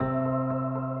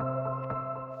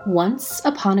Once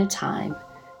upon a time,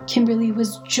 Kimberly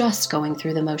was just going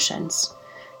through the motions.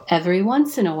 Every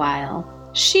once in a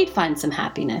while, she'd find some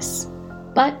happiness,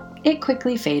 but it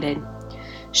quickly faded.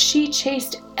 She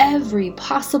chased every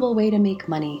possible way to make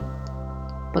money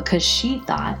because she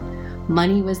thought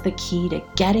money was the key to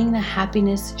getting the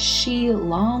happiness she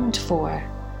longed for.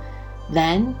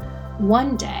 Then,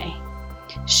 one day,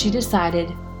 she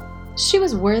decided she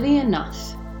was worthy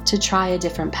enough to try a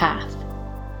different path.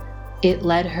 It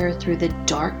led her through the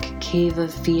dark cave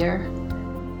of fear,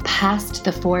 past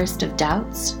the forest of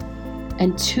doubts,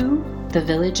 and to the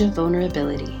village of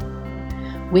vulnerability.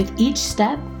 With each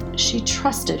step, she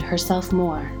trusted herself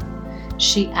more.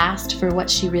 She asked for what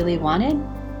she really wanted,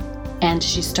 and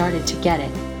she started to get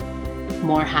it.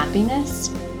 More happiness,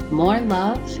 more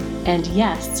love, and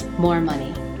yes, more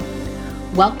money.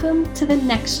 Welcome to the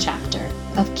next chapter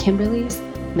of Kimberly's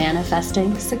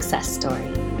Manifesting Success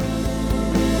Story.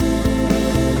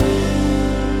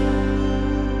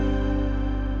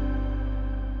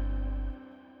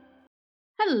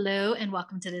 Hello, and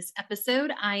welcome to this episode.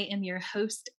 I am your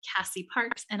host, Cassie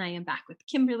Parks, and I am back with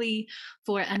Kimberly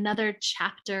for another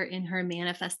chapter in her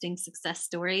Manifesting Success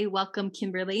Story. Welcome,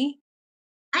 Kimberly.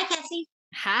 Hi, Cassie.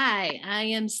 Hi, I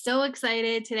am so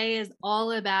excited. Today is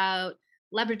all about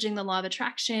leveraging the law of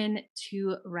attraction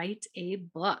to write a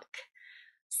book.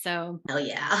 So, Oh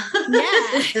yeah. yeah.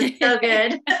 This is so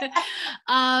good.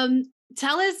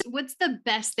 Tell us, what's the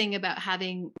best thing about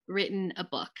having written a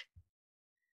book?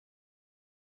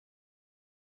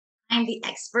 I'm the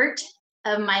expert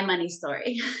of my money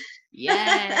story.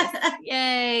 Yes.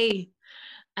 Yay.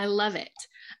 I love it.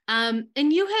 And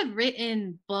you have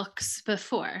written books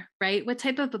before, right? What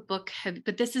type of a book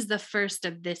but this is the first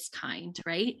of this kind,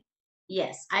 right?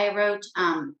 Yes, I wrote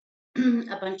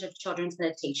a bunch of children's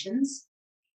meditations,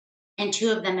 and two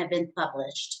of them have been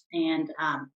published. And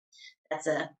that's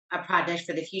a project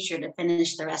for the future to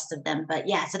finish the rest of them. But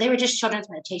yeah, so they were just children's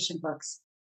meditation books.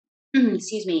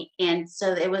 Excuse me. And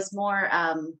so it was more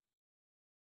I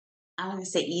want to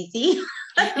say easy,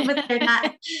 but they're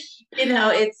not,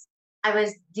 I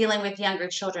was dealing with younger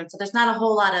children. So there's not a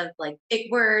whole lot of like big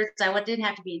words. Didn't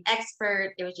have to be an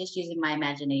expert. It was just using my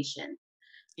imagination and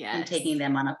Yes. taking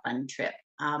them on a fun trip.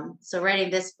 So writing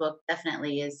this book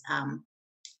definitely is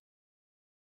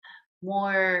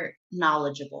more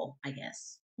knowledgeable, I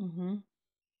guess. Mm-hmm.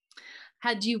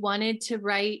 Had you wanted to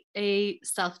write a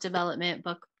self-development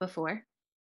book before?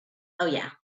 Oh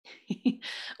yeah.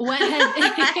 What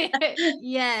had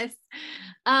yes.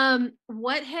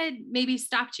 What had maybe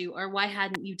stopped you, or why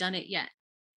hadn't you done it yet?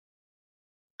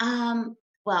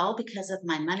 Well, because of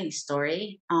my money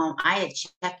story, I had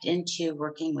checked into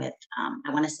working with,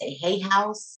 I want to say Hay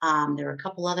House. There were a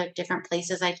couple other different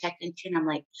places I checked into, and I'm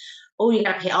like, oh, you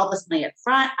got to pay all this money up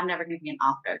front. I'm never going to be an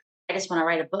author. I just want to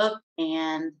write a book.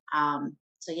 And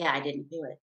so, yeah, I didn't do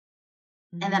it.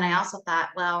 And then I also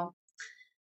thought, well,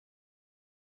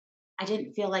 I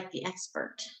didn't feel like the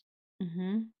expert.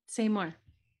 Mm-hmm. Say more.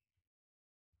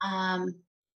 Um,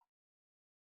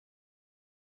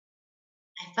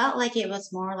 I felt like it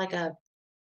was more like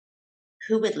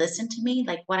who would listen to me,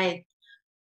 like what I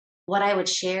would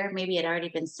share. Maybe had already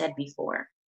been said before.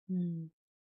 Mm.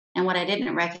 And what I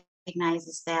didn't recognize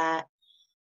is that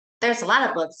there's a lot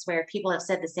of books where people have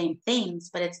said the same things,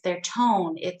 but it's their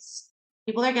tone. It's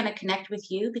people are going to connect with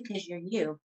you because you're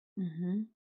you. Mm-hmm.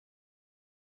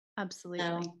 Absolutely.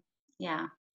 So, yeah.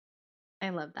 I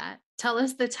love that. Tell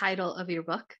us the title of your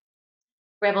book.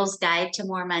 Rebel's Guide to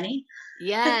More Money.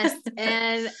 Yes.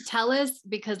 And tell us,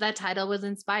 because that title was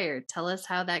inspired, tell us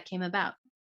how that came about.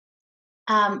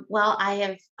 Well,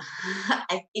 I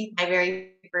think my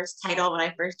very first title when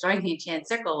I first joined the Enchanted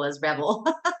Circle was Rebel.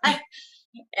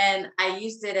 And I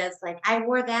used it as like, I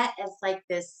wore that as like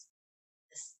this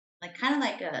like kind of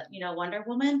like a, Wonder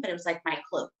Woman, but it was like my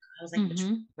cloak. I was like the true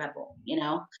Mm-hmm. rebel.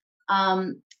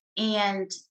 Um, and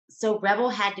so Rebel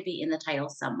had to be in the title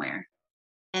somewhere.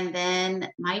 And then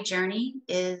my journey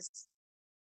it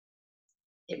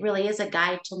really is a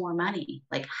guide to more money,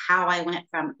 like how I went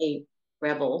from a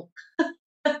rebel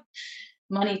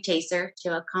money chaser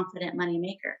to a confident money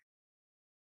maker.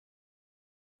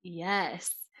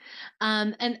 Yes.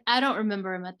 And I don't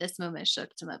remember him at this moment. I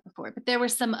looked him up before, but there were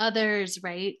some others,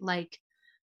 right? Like,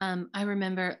 I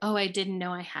remember, oh, I didn't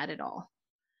know I had it all.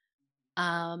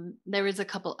 There was a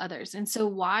couple others. And so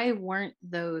why weren't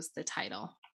those the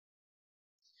title?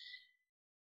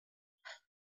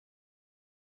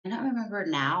 I don't remember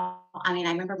now. I mean,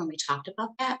 I remember when we talked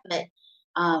about that, but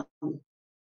um,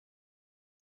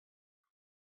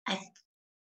 I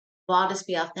well, I'll just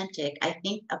be authentic. I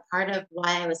think a part of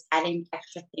why I was adding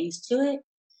extra things to it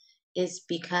is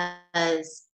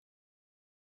because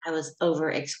I was over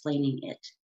explaining it.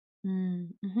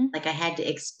 Mm-hmm. Like I had to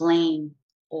explain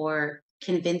or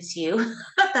convince you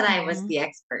that I was Mm-hmm. the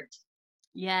expert.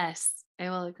 Yes, I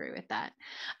will agree with that.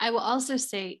 I will also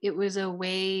say it was a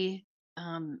way,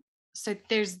 so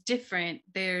there's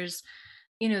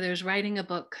writing a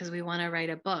book because we want to write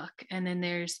a book, and then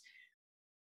there's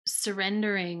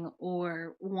surrendering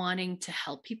or wanting to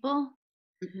help people.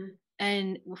 Hmm.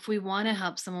 And if we want to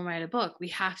help someone write a book, we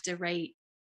have to write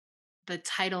the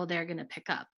title they're going to pick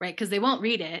up, right? Because they won't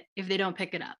read it if they don't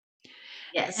pick it up.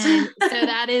 Yes. And so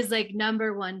that is like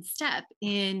number one step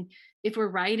in, if we're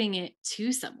writing it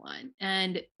to someone,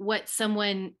 and what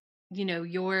someone,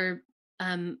 your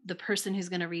the person who's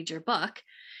going to read your book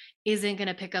isn't going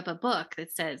to pick up a book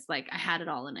that says like, I had it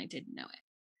all and I didn't know it.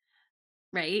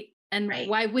 Right. And Right.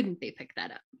 why wouldn't they pick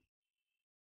that up?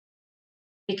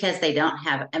 Because they don't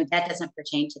have, I mean, that doesn't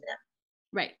pertain to them.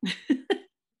 Right.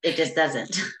 It just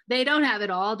doesn't. They don't have it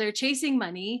all. They're chasing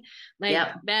money. Like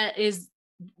Yep. that is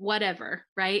whatever,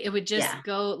 right? It would just Yeah.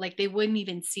 go like they wouldn't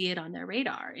even see it on their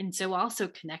radar. And so also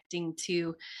connecting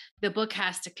to the book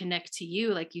has to connect to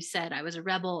you. Like you said, I was a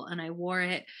rebel and I wore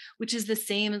it, which is the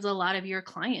same as a lot of your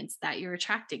clients that you're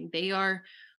attracting. They are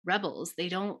rebels. They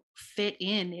don't fit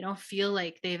in. They don't feel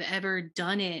like they've ever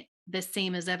done it the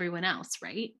same as everyone else,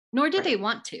 right? Nor did they Right.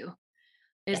 want to,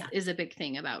 Yeah. is a big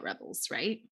thing about rebels,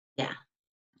 right? Yeah.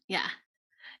 Yeah.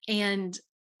 And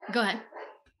go ahead.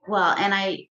 Well,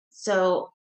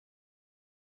 so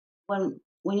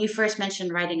when you first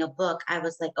mentioned writing a book, I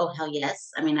was like, oh hell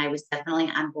yes. I mean, I was definitely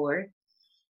on board.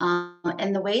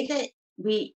 And the way that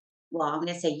I'm going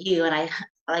to say you and I,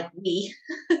 like we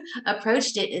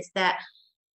approached it is that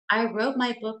I wrote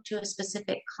my book to a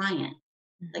specific client,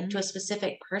 like to Mm-hmm. a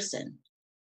specific person.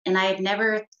 And I had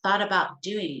never thought about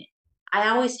doing it. I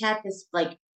always had this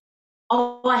like,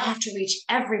 oh, I have to reach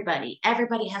everybody.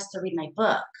 Everybody has to read my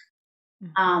book.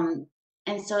 Mm-hmm. Um,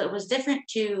 and so it was different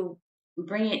to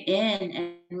bring it in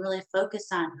and really focus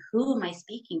on who am I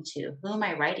speaking to? Who am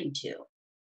I writing to?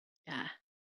 Yeah.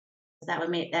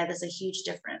 That is a huge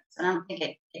difference. And I don't think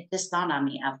it just dawned on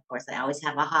me. Of course, I always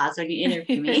have ahas when you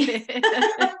interview me.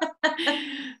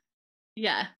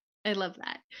 Yeah, I love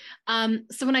that.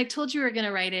 So when I told you we were going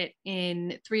to write it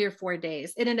in 3 or 4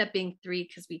 days, it ended up being 3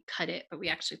 because we cut it, but we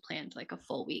actually planned like a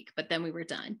full week, but then we were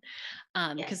done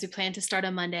because we Yes. planned to start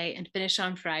on Monday and finish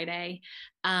on Friday.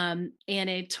 And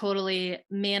it totally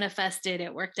manifested.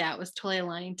 It worked out, it was totally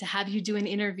aligned to have you do an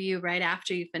interview right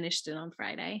after you finished it on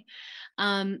Friday.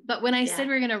 But when I said Yeah.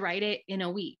 we are going to write it in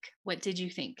a week, what did you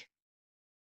think?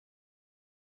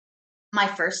 My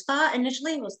first thought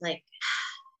initially was like,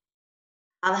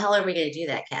 how the hell are we going to do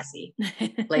that, Cassie?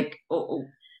 Like, oh.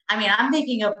 I mean, I'm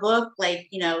thinking a book like,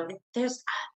 there's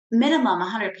minimum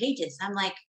 100 pages. I'm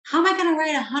like, how am I going to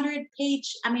write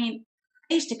 100-page? I mean,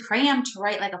 I used to cram to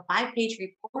write like a 5-page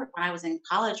report when I was in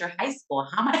college or high school.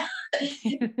 How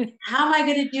am I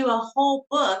going to do a whole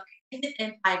book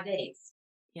in 5 days?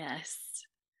 Yes,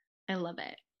 I love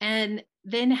it. And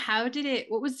then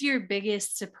what was your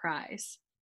biggest surprise?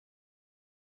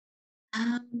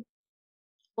 Um,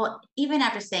 well, even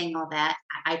after saying all that,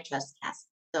 I trust Cassie.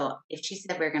 So if she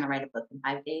said we are going to write a book in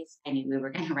 5 days, I knew we were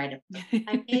going to write a book in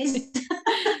 5 days.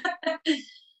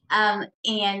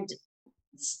 And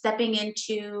stepping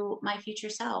into my future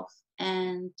self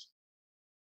and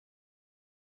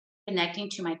connecting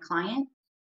to my client,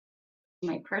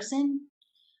 my person,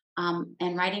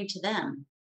 and writing to them.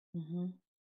 Mhm.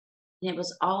 And it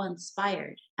was all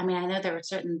inspired. I mean, I know there were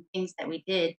certain things that we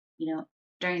did,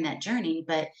 during that journey,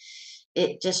 but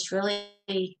it just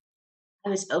really, I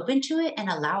was open to it and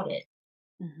allowed it.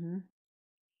 Mhm.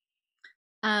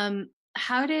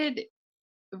 How did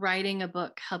writing a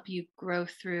book help you grow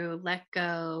through, let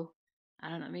go, I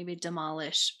don't know, maybe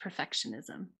demolish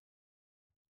perfectionism?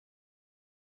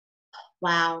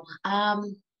 Wow. I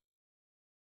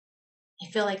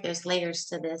feel like there's layers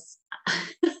to this.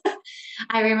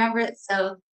 I remember,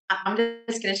 so I'm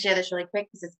just going to share this really quick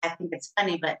because I think it's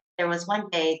funny, but there was one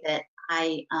day that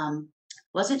I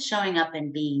wasn't showing up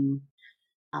and being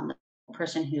the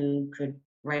person who could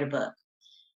write a book.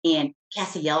 And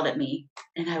Cassie yelled at me,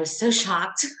 and I was so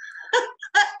shocked.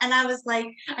 And I was like,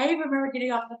 I even remember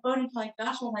getting off the phone and telling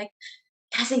Joshua, I'm like,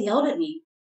 Cassie yelled at me.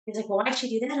 He's like, well, why'd she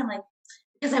do that? I'm like,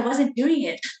 because I wasn't doing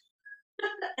it.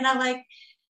 And I'm like,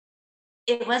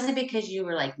 it wasn't because you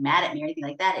were like mad at me or anything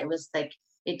like that. It was like,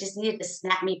 it just needed to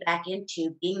snap me back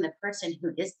into being the person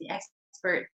who is the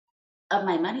expert of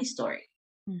my money story.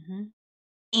 Mhm.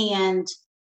 And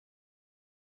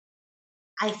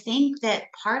I think that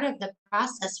part of the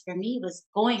process for me was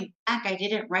going back. I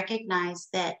didn't recognize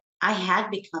that I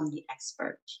had become the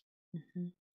expert.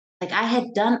 Mhm. like I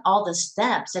had done all the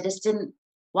steps. I just didn't,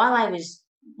 while I was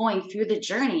going through the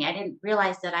journey, I didn't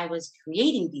realize that I was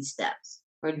creating these steps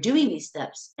or doing these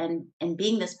steps and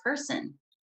being this person.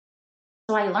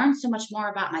 So I learned so much more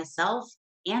about myself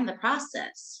and the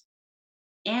process.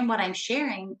 And what I'm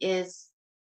sharing is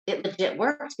it legit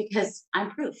works because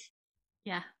I'm proof.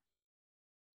 Yeah.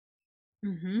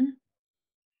 Mm-hmm.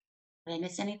 Did I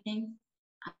miss anything?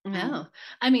 No. Um,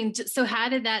 I mean, so how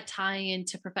did that tie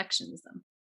into perfectionism?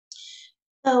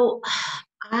 so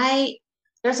I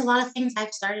there's a lot of things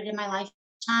I've started in my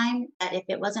lifetime that if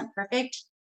it wasn't perfect,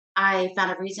 I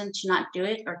found a reason to not do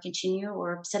it or continue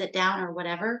or set it down or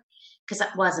whatever. Because I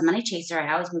was a money chaser,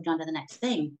 I always moved on to the next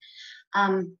thing.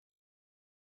 Um,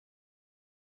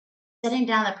 Setting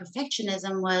down the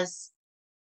perfectionism was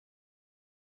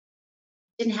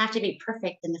didn't have to be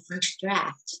perfect in the first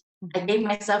draft. I Mm-hmm. gave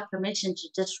myself permission to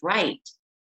just write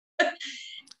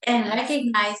and Yes.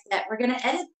 recognize that we're going to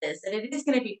edit this and it is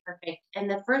going to be perfect. And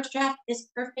the first draft is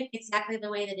perfect exactly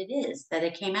the way that it is, that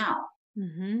it came out.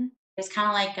 Mm-hmm. It's kind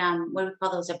of like what do we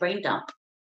call those? A brain dump.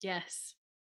 Yes.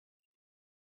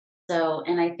 So,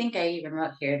 and I think I even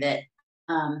wrote here that,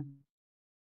 um,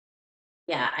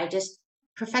 yeah, I just,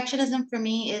 perfectionism for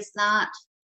me is not,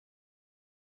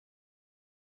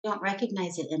 I don't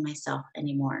recognize it in myself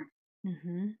anymore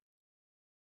Mm-hmm.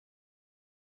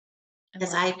 I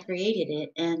because love I that. created it.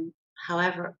 And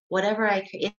however, whatever I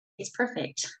create, it's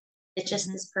perfect. It just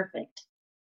Mm-hmm. is perfect.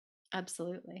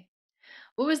 Absolutely.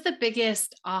 What was the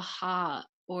biggest aha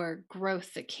or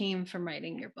growth that came from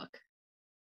writing your book?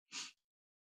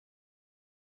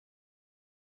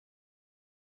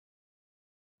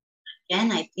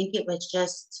 Again, I think it was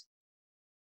just,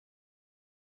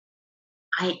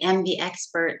 I am the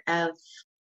expert of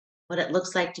what it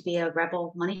looks like to be a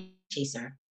rebel money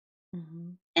chaser.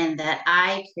 Mm-hmm. And that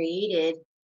I created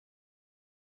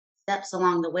steps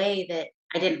along the way that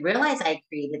I didn't realize I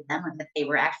created them or that they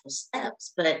were actual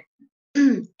steps. But,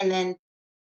 and then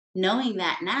knowing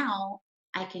that now,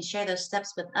 I can share those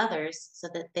steps with others so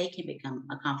that they can become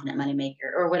a confident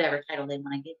moneymaker or whatever title they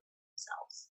want to give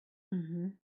themselves. Mm-hmm.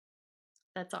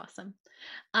 That's awesome.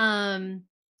 Um,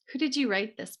 who did you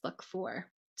write this book for,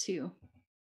 too?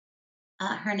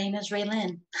 Her name is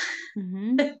Raylyn,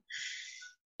 Mm-hmm.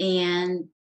 and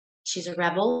she's a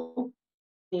rebel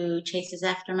who chases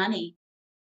after money,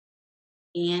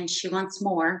 and she wants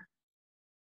more.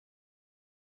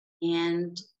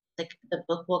 And the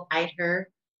book will guide her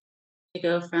to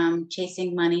go from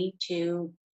chasing money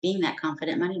to being that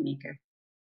confident moneymaker.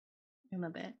 I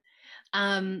love it.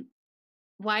 Um,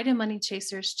 why do money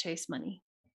chasers chase money?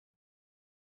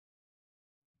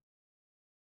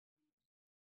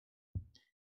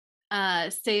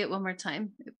 Say it one more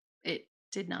time. It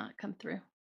did not come through.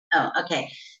 Oh,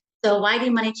 okay. So why do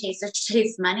money chasers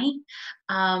chase money?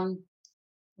 Um,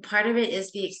 Part of it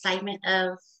is the excitement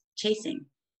of chasing.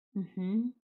 Mm-hmm.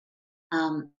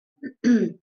 Um,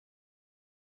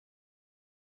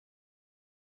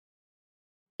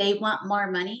 they want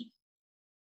more money,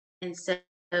 and so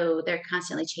they're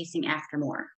constantly chasing after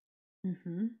more.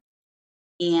 Mm-hmm.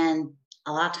 And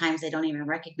a lot of times they don't even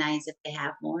recognize if they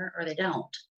have more or they don't.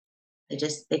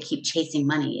 They keep chasing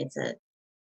money. I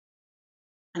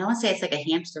don't want to say it's like a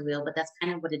hamster wheel, but that's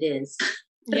kind of what it is.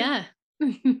 Yeah.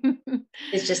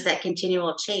 It's just that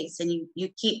continual chase, and you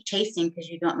keep chasing because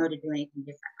you don't know to do anything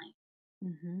differently.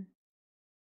 Mm-hmm.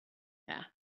 Yeah.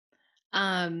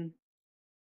 Um,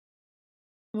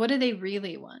 what do they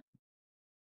really want?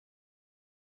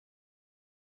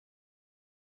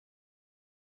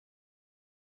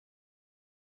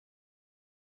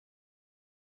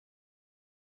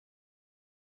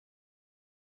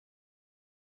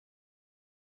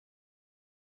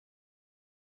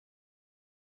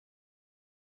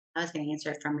 I was going to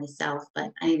answer it from myself,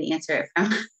 but I need to answer it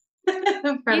from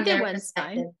from Either their one's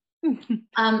fine. perspective.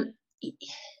 Um,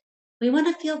 we want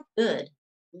to feel good.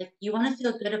 Like you want to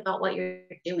feel good about what you're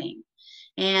doing,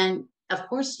 and of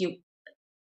course you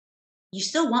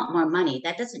still want more money.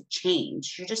 That doesn't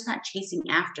change. You're just not chasing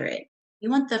after it. You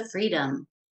want the freedom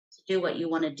to do what you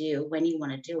want to do when you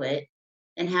want to do it,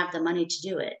 and have the money to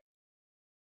do it.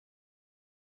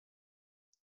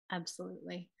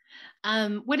 Absolutely.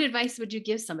 What advice would you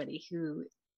give somebody who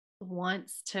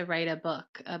wants to write a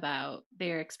book about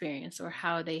their experience or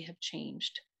how they have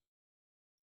changed?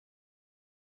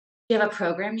 Do you have a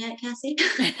program yet, Cassie,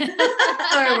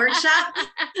 or a workshop?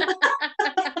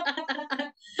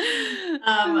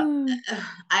 um,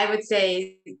 I would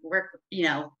say work.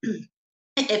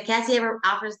 If Cassie ever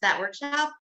offers that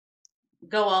workshop,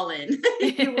 go all in.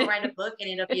 You will write a book and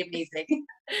it'll be amazing.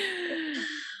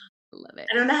 Love it.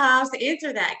 I don't know how else to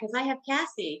answer that because I have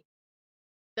Cassie.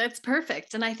 That's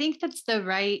perfect. And I think that's the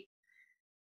right,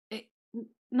 it,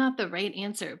 not the right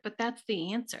answer, but that's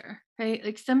the answer, right?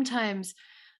 Like sometimes,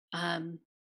 um,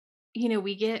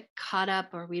 we get caught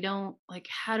up or we don't like,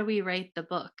 how do we write the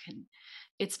book? And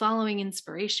it's following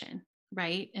inspiration,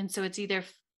 right? And so it's either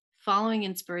following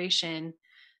inspiration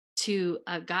to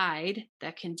a guide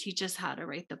that can teach us how to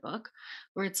write the book,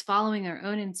 or it's following our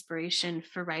own inspiration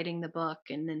for writing the book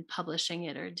and then publishing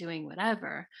it or doing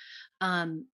whatever.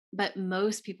 But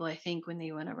most people, I think, when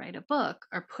they want to write a book,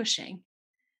 are pushing.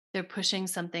 They're pushing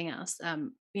something else.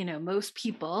 Most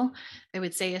people, I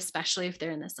would say, especially if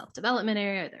they're in the self-development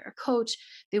area, or they're a coach,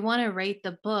 they want to write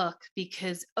the book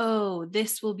because, oh,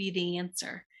 this will be the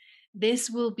answer. This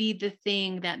will be the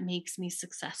thing that makes me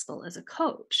successful as a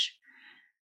coach.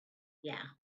 Yeah.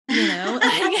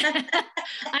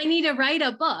 I need to write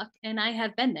a book, and I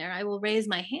have been there. I will raise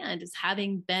my hand as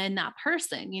having been that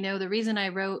person. The reason I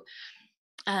wrote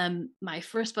my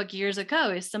first book years ago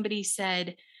is somebody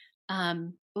said,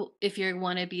 well, if you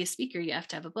want to be a speaker, you have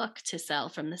to have a book to sell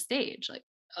from the stage. Like,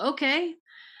 okay.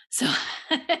 So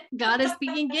got a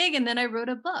speaking gig, and then I wrote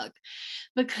a book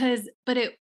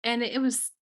and it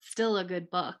was still a good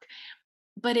book,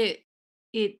 but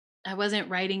I wasn't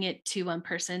writing it to one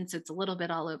person. So it's a little bit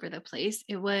all over the place.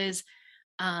 It was,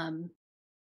 and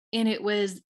it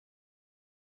was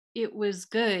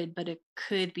good, but it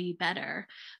could be better,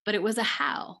 but it was a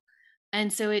how.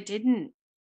 And so it didn't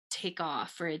take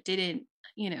off, or it didn't,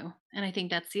 and I think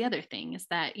that's the other thing is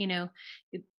that,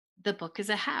 the book is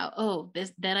a how. Oh,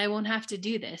 then I won't have to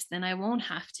do this. Then I won't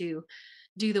have to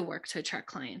do the work to attract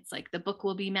clients. Like the book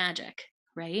will be magic,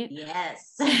 right?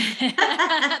 Yes.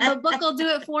 The book will do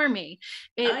it for me.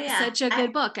 It's yeah. such a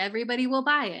good book. Everybody will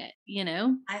buy it,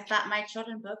 I thought my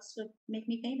children's books would make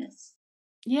me famous.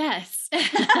 Yes.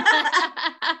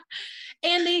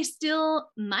 And they still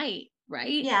might,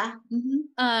 right? Yeah.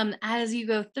 Mm-hmm. As you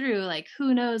go through, like,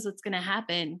 who knows what's going to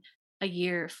happen a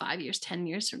year, 5 years, 10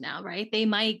 years from now, right? They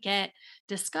might get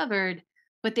discovered,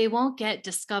 but they won't get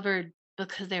discovered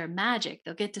because they're magic.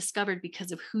 They'll get discovered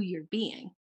because of who you're being.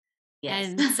 Yes.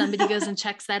 And somebody goes and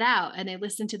checks that out, and they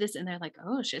listen to this and they're like,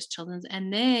 oh, she has children's.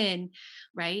 And then,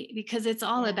 right? Because it's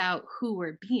all about who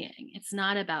we're being. It's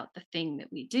not about the thing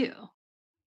that we do.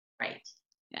 Right.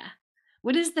 Yeah.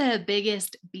 What is the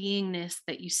biggest beingness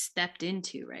that you stepped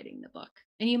into writing the book?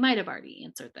 And you might have already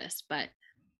answered this, but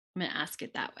I'm going to ask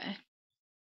it that way.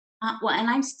 Well, and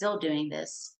I'm still doing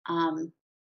this.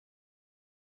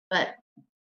 But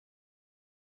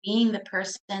being the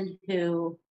person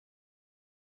who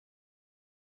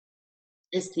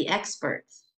is the expert,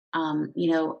 I'm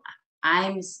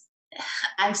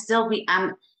I'm still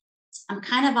I'm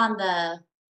kind of on the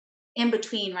in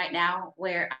between right now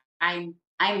where I'm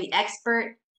the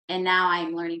expert, and now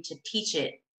I'm learning to teach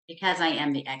it because I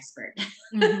am the expert.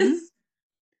 Mm-hmm.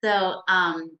 So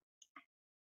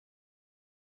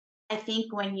I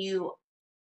think when you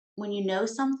know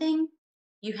something,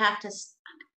 you have to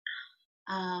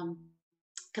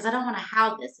because I don't want to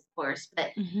how this, of course,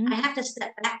 but Mm-hmm. I have to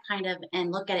step back kind of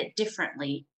and look at it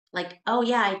differently. Like, oh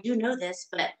yeah, I do know this,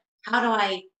 but how do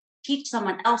I teach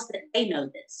someone else that they know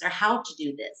this or how to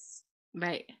do this?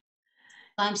 Right.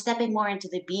 So I'm stepping more into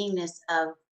the beingness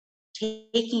of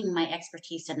taking my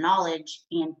expertise and knowledge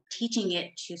and teaching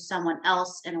it to someone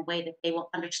else in a way that they will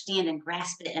understand and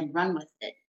grasp it and run with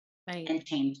it Right. and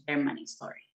change their money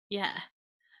story. Yeah.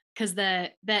 Because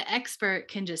the expert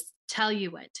can just tell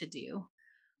you what to do,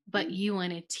 but you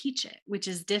want to teach it, which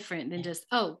is different than just,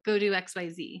 oh, go do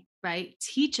XYZ, right?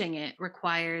 Teaching it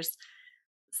requires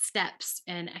steps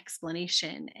and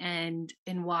explanation and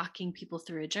in walking people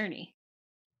through a journey.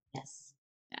 Yes.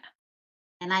 Yeah.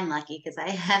 And I'm lucky because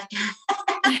I have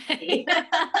Cassie.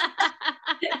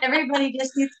 Everybody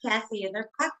just needs Cassie in their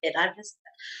pocket.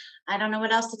 I don't know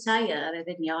what else to tell you other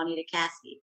than y'all need a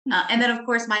Cassie. And then, of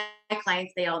course, my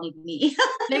clients, they all need me.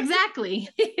 Exactly.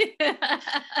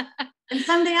 And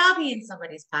someday I'll be in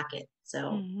somebody's pocket.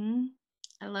 So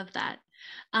I love that.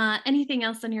 Anything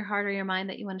else on your heart or your mind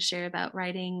that you want to share about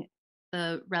writing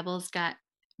the Rebel's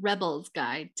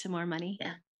Guide to More Money?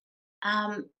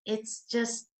 Yeah. It's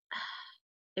just,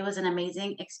 it was an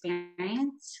amazing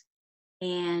experience.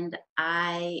 And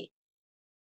I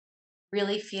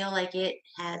really feel like it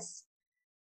has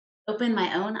opened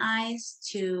my own eyes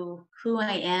to who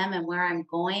I am and where I'm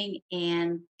going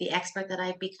and the expert that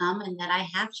I've become and that I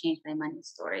have changed my money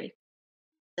story.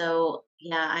 So,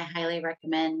 yeah, I highly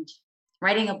recommend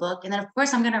writing a book. And then, of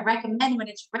course, I'm going to recommend when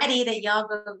it's ready that y'all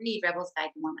go read Rebel's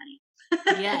Guide to More Money.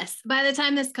 Yes. By the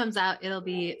time this comes out, it'll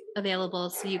be available.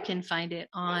 So you can find it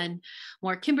on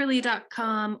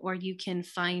morekimberly.com, or you can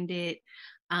find it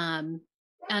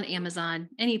on Amazon,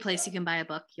 any place you can buy a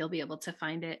book, you'll be able to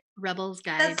find it. Rebel's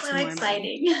Guide That's to so More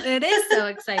exciting. Money. It is so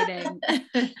exciting.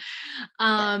 Yes.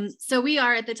 So we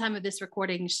are, at the time of this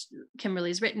recording,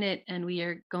 Kimberly's written it, and we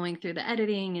are going through the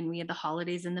editing, and we have the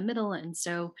holidays in the middle. And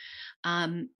so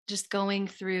just going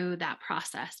through that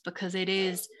process, because it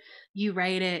is, you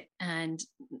write it and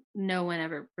no one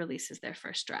ever releases their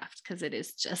first draft, because it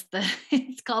is just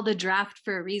it's called a draft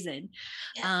for a reason.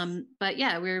 Yes. But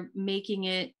yeah, we're making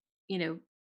it,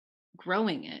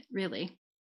 growing it really.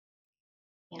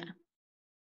 Yeah. Yeah.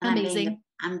 And Amazing.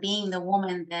 I'm being the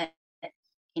woman that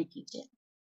can teach it.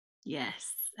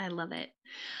 Yes, I love it.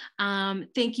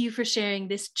 Thank you for sharing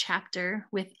this chapter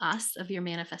with us of your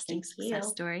manifesting Thank success you.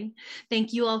 story.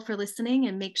 Thank you all for listening,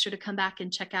 and make sure to come back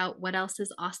and check out what else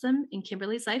is awesome in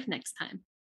Kimberly's life next time.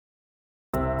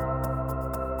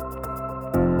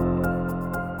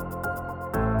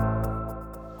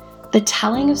 The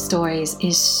telling of stories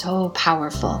is so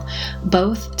powerful,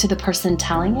 both to the person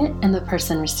telling it and the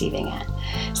person receiving it.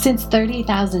 Since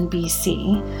 30,000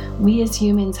 BC, we as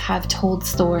humans have told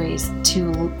stories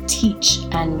to teach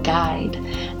and guide.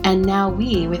 And now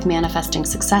we, with Manifesting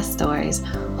Success Stories,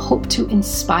 hope to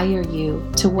inspire you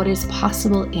to what is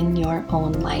possible in your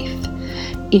own life.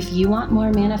 If you want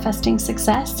more manifesting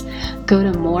success, go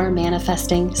to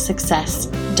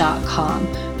moremanifestingsuccess.com,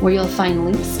 where you'll find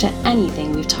links to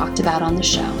anything we've talked about on the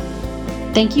show.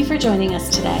 Thank you for joining us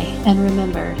today, and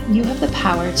remember, you have the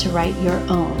power to write your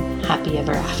own happy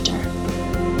ever after.